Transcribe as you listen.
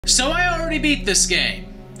So I already beat this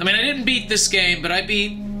game. I mean, I didn't beat this game, but I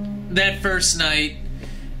beat that first night,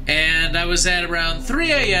 and I was at around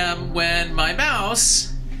 3 a.m. when my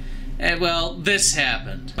mouse, and well, this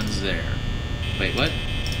happened. No one's there. Wait, what?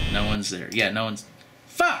 No one's there. Yeah, no one's...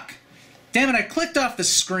 Fuck! Damn it, I clicked off the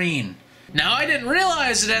screen. Now, I didn't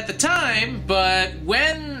realize it at the time, but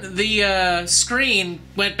when the screen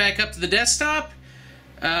went back up to the desktop,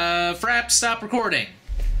 Fraps stopped recording.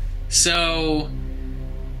 So,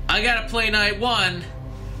 I gotta play night 1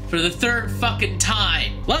 for the third fucking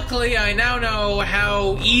time. Luckily, I now know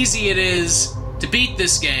how easy it is to beat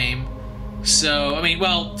this game. So, I mean,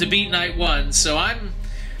 well, to beat night 1. So I'm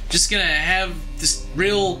just gonna have this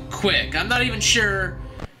real quick. I'm not even sure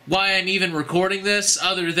why I'm even recording this,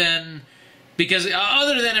 other than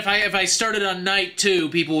if I started on night 2,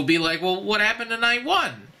 people would be like, well, what happened to night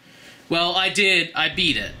 1? Well, I did. I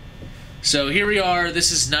beat it. So here we are.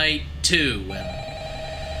 This is night 2.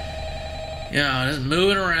 And, just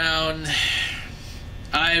moving around.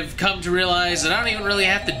 I've come to realize that I don't even really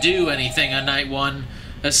have to do anything on night 1,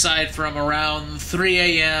 aside from around 3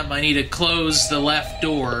 a.m. I need to close the left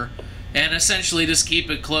door and essentially just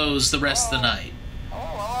keep it closed the rest of the night.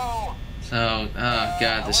 So, oh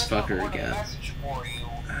god, this fucker again.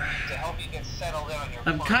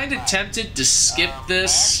 I'm kind of tempted to skip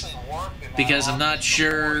this because I'm not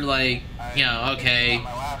sure, like, okay,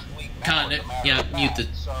 mute the,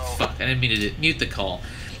 fuck, I didn't mean to mute the call.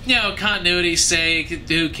 Continuity's sake,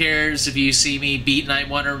 who cares if you see me beat night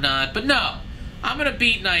 1 or not, but no, I'm gonna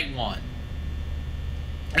beat night 1.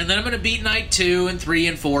 And then I'm gonna beat night 2 and 3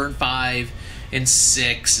 and 4 and 5 and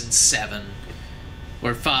 6 and 7.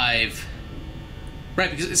 Or 5. Right,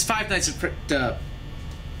 because it's 5 Nights at Freddy's.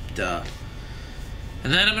 Duh.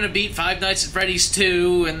 And then I'm gonna beat 5 Nights at Freddy's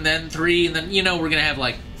 2, and then 3, and then, we're gonna have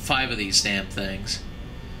like 5 of these damn things.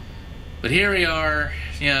 But here we are,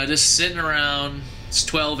 just sitting around. It's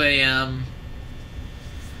 12 a.m.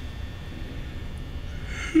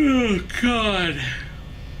 Oh, God.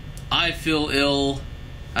 I feel ill.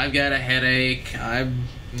 I've got a headache. I'm,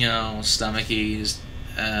 stomachy. Just,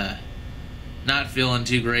 not feeling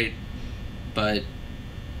too great. But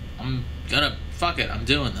I'm gonna, fuck it, I'm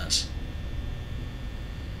doing this.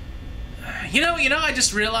 I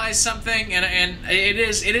just realized something, and it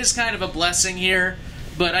is kind of a blessing here,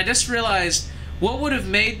 but I just realized what would have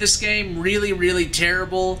made this game really, really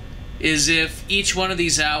terrible is if each one of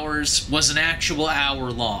these hours was an actual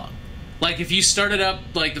hour long. Like, if you started up,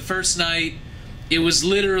 like, the first night, it was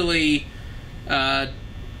literally,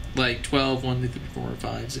 like, 12, 1, 2, 3, 4,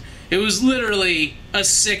 5, 6. It was literally a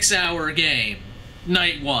 6-hour game,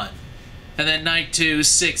 night 1. And then night 2,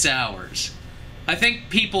 6 hours. I think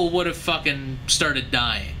people would have fucking started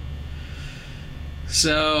dying.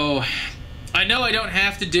 So, I know I don't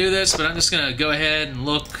have to do this, but I'm just gonna go ahead and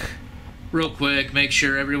look real quick, make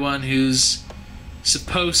sure everyone who's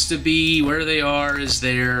supposed to be where they are is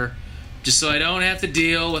there, just so I don't have to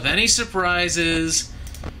deal with any surprises.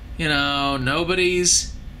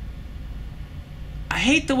 Nobody's... I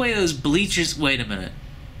hate the way those bleachers... Wait a minute.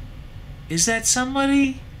 Is that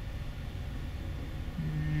somebody?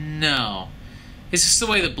 No. It's just the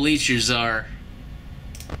way the bleachers are.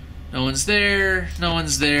 No one's there. No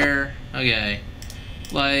one's there. Okay.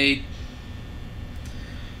 Light.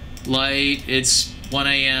 It's 1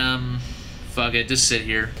 a.m. Fuck it. Just sit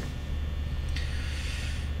here.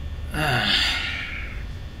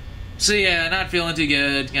 So yeah, not feeling too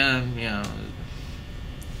good. Kind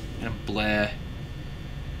of blah. I'm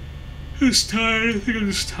just tired. I think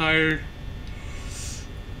I'm just tired.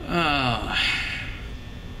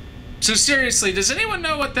 So seriously, does anyone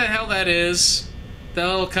know what the hell that is? That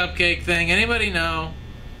little cupcake thing? Anybody know?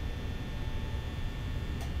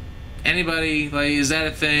 Anybody? Like, is that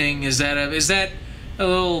a thing? Is that a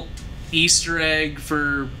little Easter egg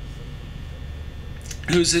for...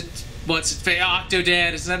 Who's it? What's it?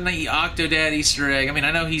 Octodad? Is that an Octodad Easter egg? I mean, I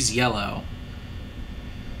know he's yellow.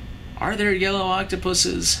 Are there yellow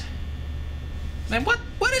octopuses? Man, what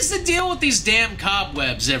is the deal with these damn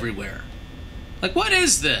cobwebs everywhere? Like, what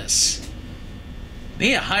is this? They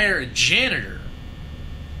need to hire a janitor,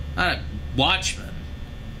 not a watchman.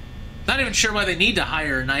 Not even sure why they need to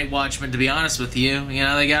hire a night watchman, to be honest with you.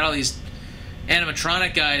 They got all these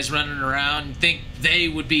animatronic guys running around. You'd think they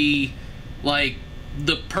would be, like,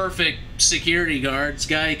 the perfect security guards.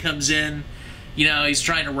 Guy comes in, he's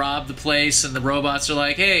trying to rob the place, and the robots are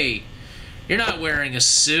like, hey, you're not wearing a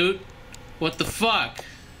suit. What the fuck?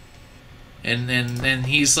 And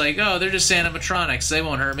he's like, oh, they're just animatronics. They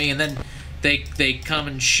won't hurt me. And then they come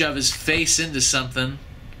and shove his face into something.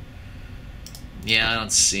 Yeah, I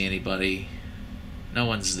don't see anybody. No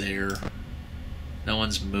one's there. No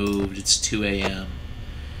one's moved. It's 2 a.m.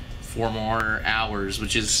 4 more hours,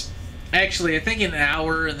 which is... Actually, I think an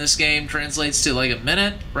hour in this game translates to like a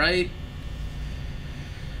minute, right?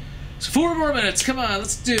 So 4 more minutes. Come on,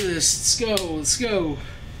 let's do this. Let's go. Let's go.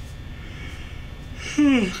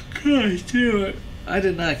 Oh, God damn it. I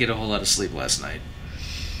did not get a whole lot of sleep last night.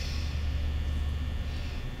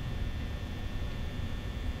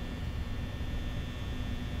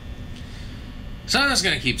 So I'm just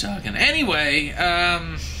going to keep talking. Anyway,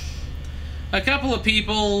 a couple of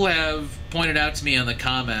people have pointed out to me in the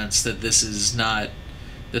comments that this is not...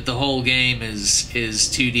 that the whole game is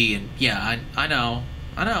 2D, and yeah, I know.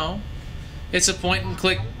 It's a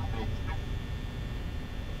point-and-click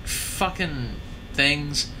fucking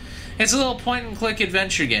things. It's a little point-and-click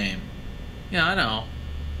adventure game. Yeah, I know.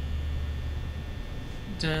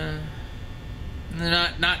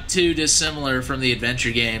 Not too dissimilar from the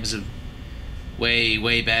adventure games of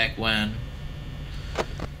way back when.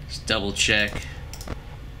 Just double check.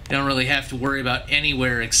 You don't really have to worry about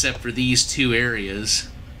anywhere except for these 2 areas.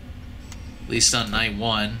 At least on night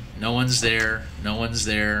 1. No one's there. No one's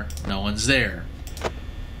there. No one's there.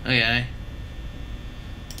 Okay.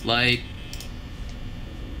 Light.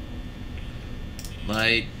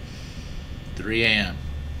 3 a.m.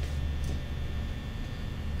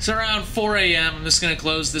 So around 4 a.m. I'm just gonna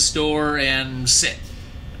close this door and sit.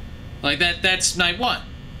 Like that's night 1.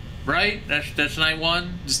 Right? That's night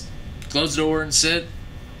 1. Just close the door and sit.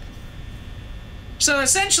 So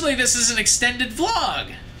essentially this is an extended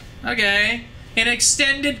vlog. Okay. An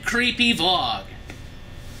extended creepy vlog.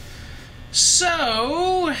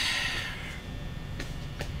 So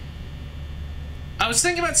I was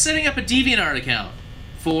thinking about setting up a DeviantArt account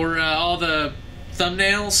for all the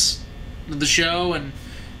thumbnails of the show and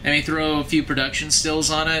maybe throw a few production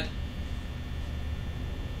stills on it.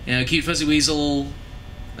 You know, Cutefuzzyweasel,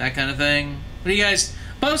 that kind of thing. What do you guys...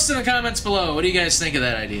 Post in the comments below. What do you guys think of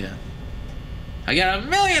that idea? I got a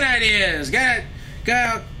million ideas! Got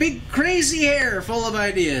a big crazy hair full of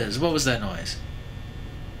ideas. What was that noise?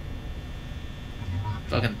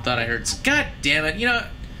 Fucking thought I heard some... God damn it. You know...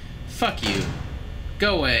 Fuck you.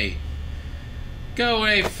 Go away. Go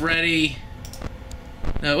away, Freddy.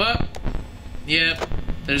 No, up. Yep.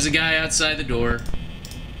 There's a guy outside the door.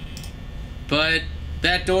 But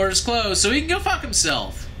that door is closed, so he can go fuck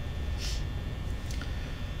himself.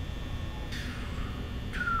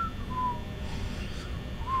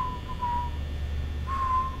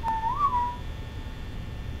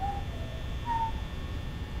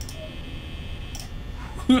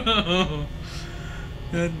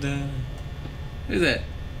 Who's that?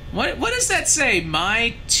 What does that say?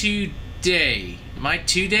 My today. My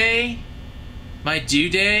today? My due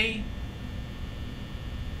day?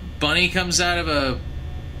 Bunny comes out of a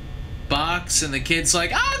box and the kid's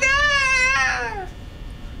like, oh God!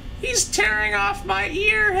 He's tearing off my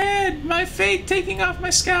ear head! My fate taking off my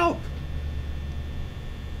scalp!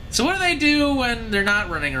 So what do they do when they're not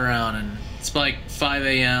running around and it's like 5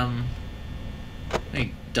 a.m.? Let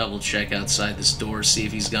me double check outside this door, see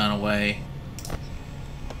if he's gone away.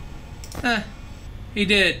 He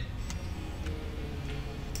did.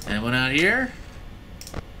 Anyone out here?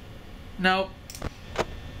 Nope.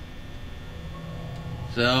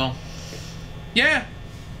 So, yeah.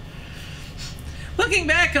 Looking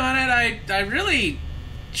back on it, I really...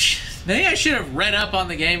 Maybe I should have read up on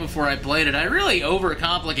the game before I played it. I really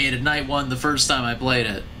overcomplicated night 1 the first time I played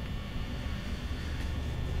it.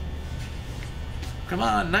 Come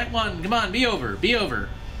on, night 1, come on, be over, be over.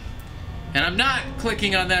 And I'm not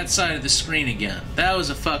clicking on that side of the screen again. That was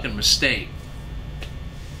a fucking mistake.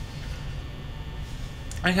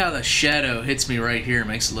 I like how the shadow hits me right here,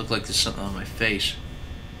 makes it look like there's something on my face.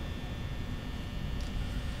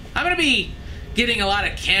 I'm going to be getting a lot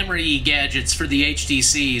of camera-y gadgets for the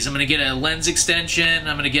HTCs. I'm going to get a lens extension.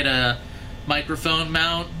 I'm going to get a microphone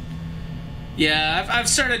mount. Yeah, I've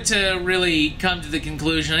started to really come to the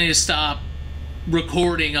conclusion I need to stop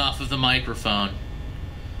recording off of the microphone.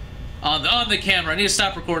 On the camera. I need to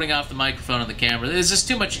stop recording off the microphone on the camera. There's just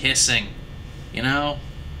too much hissing. You know?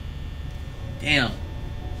 Damn.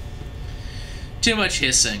 Too much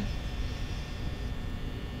hissing.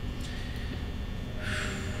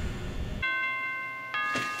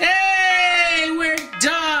 Hey, we're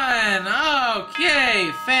done! Okay,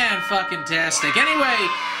 fan-fucking-tastic. Anyway,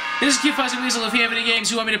 this is Cutefuzzyweasel. If you have any games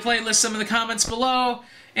you want me to play, list them in the comments below.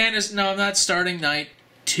 And no, I'm not starting night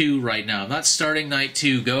 2 right now. I'm not starting night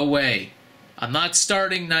 2. Go away. I'm not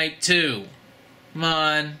starting night 2. Come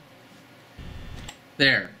on.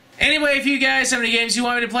 There. Anyway, if you guys have any games you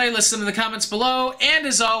want me to play, list them in the comments below. And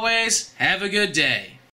as always, have a good day.